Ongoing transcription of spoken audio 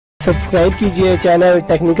Subscribe कीजिए channel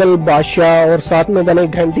technical बादशाह और साथ में बने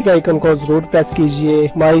घंटी का आइकन को जरूर प्रेस कीजिए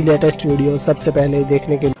हमारी लेटेस्ट वीडियो सबसे पहले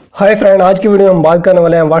देखने के लिए। हाय फ्रेंड, आज की वीडियो में हम बात करने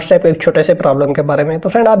वाले हैं व्हाट्सएप एक छोटे से प्रॉब्लम के बारे में। तो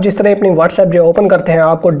फ्रेंड, आप जिस तरह अपनी व्हाट्सएप जो ओपन करते हैं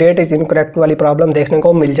आपको डेट इज इनकरेक्ट वाली प्रॉब्लम देखने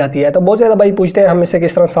को मिल जाती है। तो बहुत ज़्यादा भाई पूछते हैं हम इसे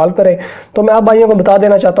किस तरह सॉल्व करें। तो मैं आप भाइयों को बता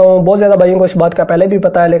देना चाहता हूँ, बहुत ज़्यादा भाइयों को इस बात का पहले भी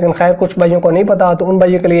पता है, लेकिन खैर कुछ भाइयों को नहीं पता, तो उन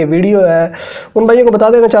भाइयों के लिए वीडियो है। उन भाइयों को बता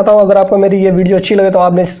देना चाहता हूँ, अगर आपको मेरी ये वीडियो अच्छी लगे तो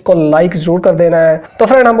आपने इसको लाइक ज़रूर कर देना है। तो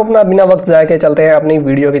फ्रेंड, हम अपना बिना वक्त ज़ाया के चलते हैं अपनी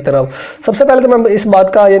वीडियो की तरफ। सबसे पहले तो मैं इस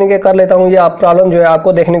बात का यानी कि कर लेता हूँ, ये आप प्रॉब्लम जो है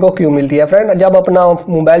आपको देखने को क्यों मिलती है। फ्रेंड, जब अपना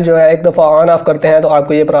मोबाइल जो है एक दफ़ा ऑन ऑफ करते हैं तो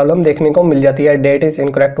आपको ये प्रॉब्लम देखने को मिल जाती है, डेट इज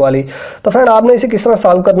इनकरेक्ट वाली। तो फ्रेंड, आपने इसे किस तरह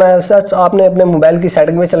सॉल्व करना है, सच आपने अपने मोबाइल की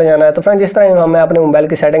सेटिंग में चले जाना है। तो फ्रेंड, जिस तरह मैं अपने मोबाइल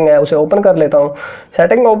की सेटिंग है उसे ओपन कर लेता हूँ।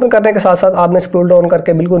 सेटिंग ओपन करने के साथ साथ आपने स्क्रॉल डाउन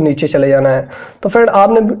करके बिल्कुल नीचे चले जाना है। तो फ्रेंड,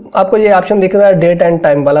 आपको ये ऑप्शन दिख रहा है डेट एंड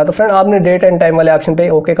टाइम वाला। तो फ्रेंड, आपने डेट एंड टाइम वाले ऑप्शन पे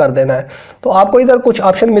ओके कर देना है। तो आपको इधर कुछ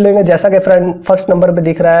ऑप्शन मिलेंगे, जैसा कि फ्रेंड फर्स्ट नंबर पे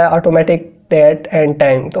दिख रहा है ऑटोमेटिक डेट एंड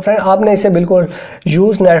टाइम। तो फ्रेंड, आपने इसे बिल्कुल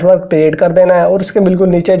यूज़ नेटवर्क पे ऐड कर देना है और उसके बिल्कुल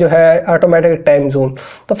नीचे जो है ऑटोमेटिक टाइम जोन।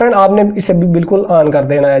 तो फ्रेंड, आपने इसे भी बिल्कुल ऑन कर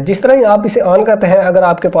देना है। जिस तरह ही आप इसे ऑन करते हैं, अगर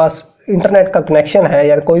आपके पास इंटरनेट का कनेक्शन है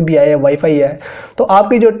या कोई भी है या वाईफाई है, तो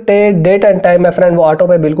आपकी जो डेट एंड टाइम है फ्रेंड वो ऑटो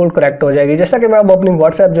पे बिल्कुल करेक्ट हो जाएगी। जैसा कि मैं अब अपनी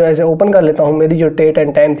व्हाट्सएप जो है इसे ओपन कर लेता हूँ, मेरी जो डेट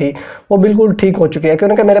एंड टाइम थी वो बिल्कुल ठीक हो चुकी है,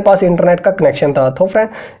 क्योंकि मेरे पास इंटरनेट का कनेक्शन था। तो फ्रेंड,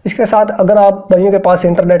 इसके साथ अगर आप भाइयों के पास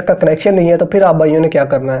इंटरनेट का कनेक्शन नहीं है तो फिर आप भाइयों ने क्या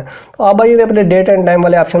करना है, तो आप भाइयों ने अपने डेट एंड टाइम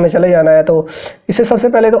वाले ऑप्शन में चले जाना है। तो इसे सबसे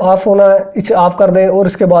पहले तो ऑफ होना है, इसे ऑफ कर दें और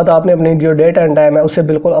उसके बाद आपने अपनी जो डेट एंड टाइम है उसे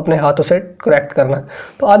बिल्कुल अपने हाथों से करेक्ट करना है।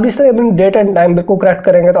 तो आप इस तरह अपनी डेट एंड टाइम बिल्कुल करेक्ट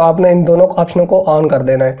करेंगे तो आपने इन दोनों ऑप्शनों को ऑन कर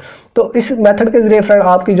देना है। तो इस मेथड के जरिए फ्रेंड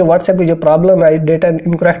आपकी जो व्हाट्सएप की जो प्रॉब्लम है डेटा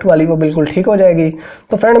इनकरेक्ट वाली वो बिल्कुल ठीक हो जाएगी।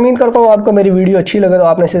 तो फ्रेंड, उम्मीद करता हूँ आपको मेरी वीडियो अच्छी लगे तो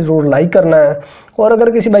आपने इसे ज़रूर लाइक करना है। और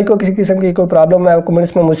अगर किसी भाई को किसी किस्म की कोई प्रॉब्लम है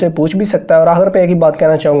कमेंट्स में मुझसे पूछ भी सकता है। और आखिर पे एक ही बात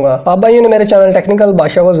कहना चाहूँगा, आप भाइयों ने मेरे चैनल टेक्निकल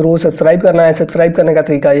बादशाह को जरूर सब्सक्राइब करना है। सब्सक्राइब करने का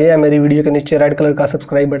तरीका ये है, मेरी वीडियो के नीचे रेड कलर का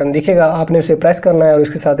सब्सक्राइब बटन दिखेगा, आपने उसे प्रेस करना है और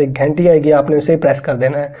उसके साथ एक घंटी आएगी, आपने उसे प्रेस कर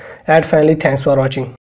देना है। Eight finally, thanks for watching.